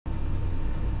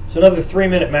So another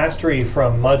 3-minute mastery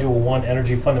from Module 1,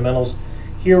 Energy Fundamentals.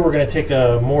 Here we're going to take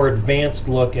a more advanced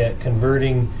look at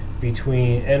converting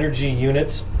between energy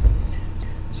units.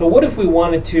 So what if we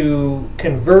wanted to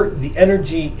convert the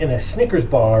energy in a Snickers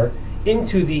bar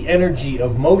into the energy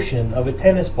of motion of a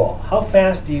tennis ball? How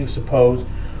fast do you suppose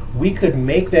we could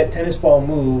make that tennis ball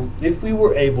move if we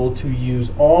were able to use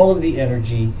all of the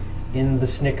energy in the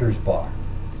Snickers bar?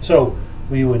 So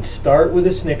we would start with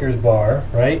a Snickers bar,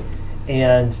 right?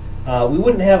 And we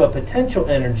wouldn't have a potential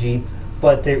energy,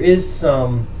 but there is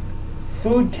some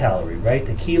food calorie, right?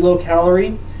 The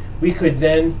kilocalorie. We could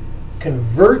then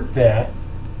convert that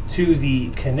to the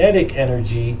kinetic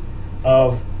energy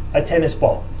of a tennis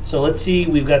ball. So let's see,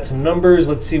 we've got some numbers.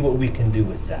 Let's see what we can do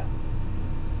with that.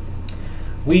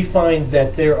 We find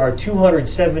that there are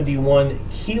 271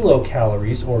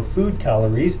 kilocalories or food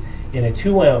calories in a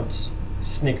 2-ounce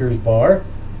Snickers bar,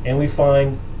 and we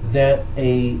find that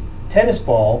a tennis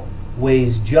ball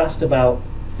weighs just about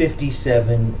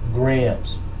 57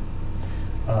 grams.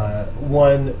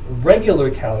 One regular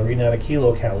calorie, not a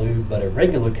kilocalorie, but a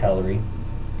regular calorie,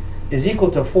 is equal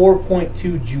to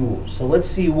 4.2 joules. So let's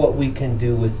see what we can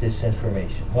do with this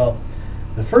information. Well,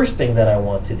 the first thing that I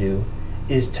want to do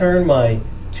is turn my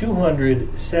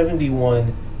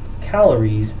 271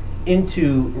 calories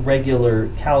into regular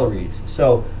calories.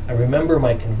 So I remember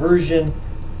my conversion,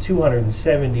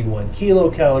 271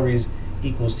 kilocalories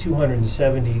equals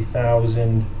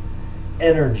 270,000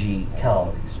 energy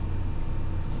calories.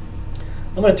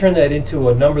 I'm going to turn that into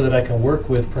a number that I can work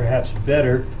with perhaps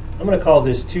better. I'm going to call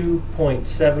this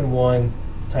 2.71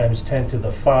 times 10 to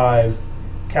the 5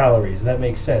 calories. That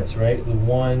makes sense, right?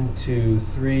 1, 2,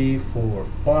 3, 4,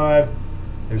 5.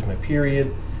 There's my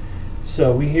period.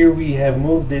 So here we have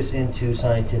moved this into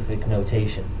scientific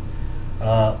notation.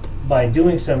 By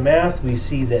doing some math, we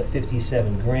see that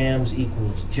 57 grams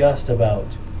equals just about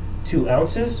 2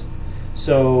 ounces.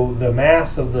 So the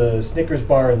mass of the Snickers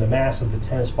bar and the mass of the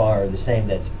tennis bar are the same.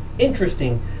 That's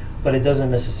interesting, but it doesn't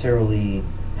necessarily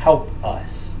help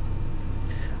us.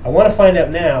 I want to find out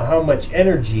now how much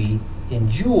energy in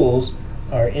joules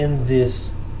are in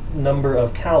this number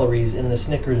of calories in the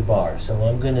Snickers bar. So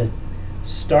I'm going to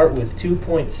start with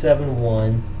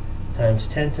 2.71 times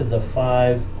 10 to the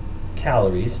 5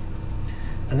 calories.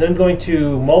 And then going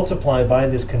to multiply by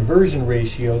this conversion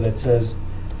ratio that says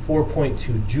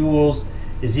 4.2 joules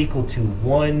is equal to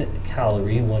 1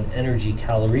 calorie, 1 energy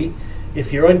calorie.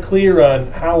 If you're unclear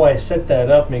on how I set that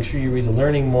up, make sure you read the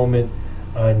learning moment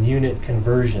on unit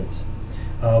conversions.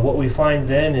 What we find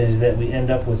then is that we end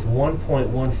up with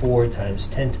 1.14 times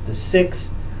 10 to the 6,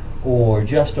 or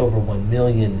just over 1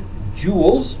 million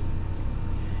joules.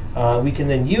 We can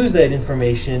then use that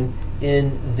information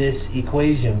in this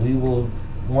equation. We will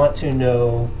want to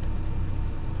know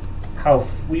how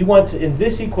in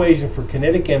this equation for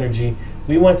kinetic energy,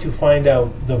 we want to find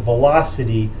out the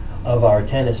velocity of our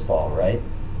tennis ball, right?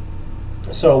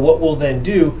 So what we'll then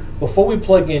do, before we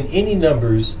plug in any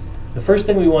numbers, the first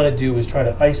thing we want to do is try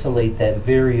to isolate that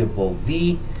variable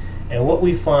v, and what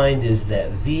we find is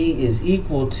that v is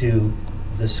equal to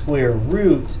the square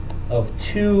root of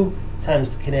 2 times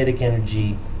the kinetic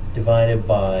energy divided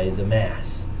by the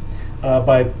mass.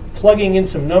 By plugging in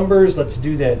some numbers, let's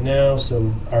do that now.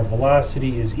 So our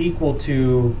velocity is equal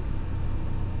to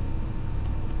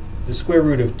the square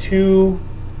root of 2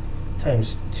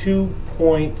 times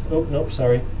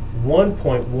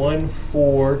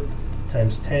 1.14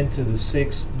 times 10 to the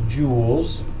 6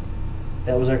 joules.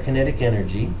 That was our kinetic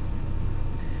energy,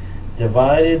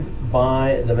 divided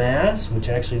by the mass, which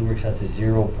actually works out to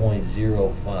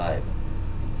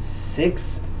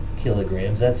 0.056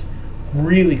 kilograms. That's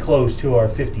really close to our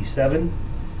 57.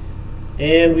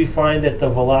 And we find that the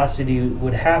velocity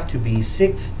would have to be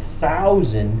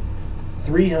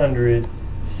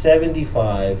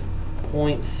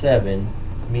 6,375.7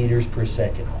 meters per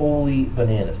second. Holy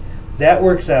bananas. That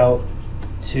works out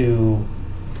to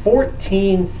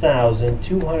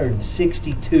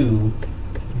 14,262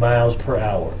 miles per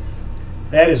hour.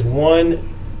 That is one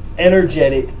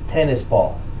energetic tennis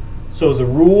ball. So the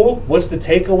rule, what's the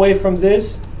takeaway from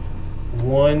this?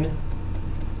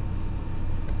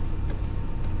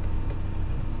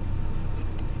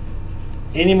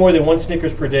 Any more than 1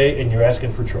 Snickers per day and you're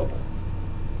asking for trouble.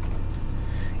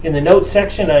 In the notes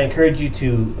section, I encourage you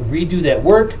to redo that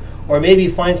work, or maybe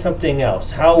find something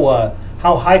else. How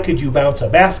high could you bounce a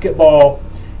basketball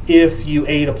if you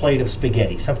ate a plate of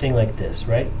spaghetti? Something like this,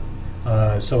 right?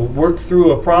 So work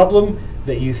through a problem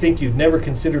that you think you've never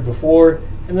considered before,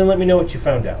 and then let me know what you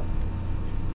found out.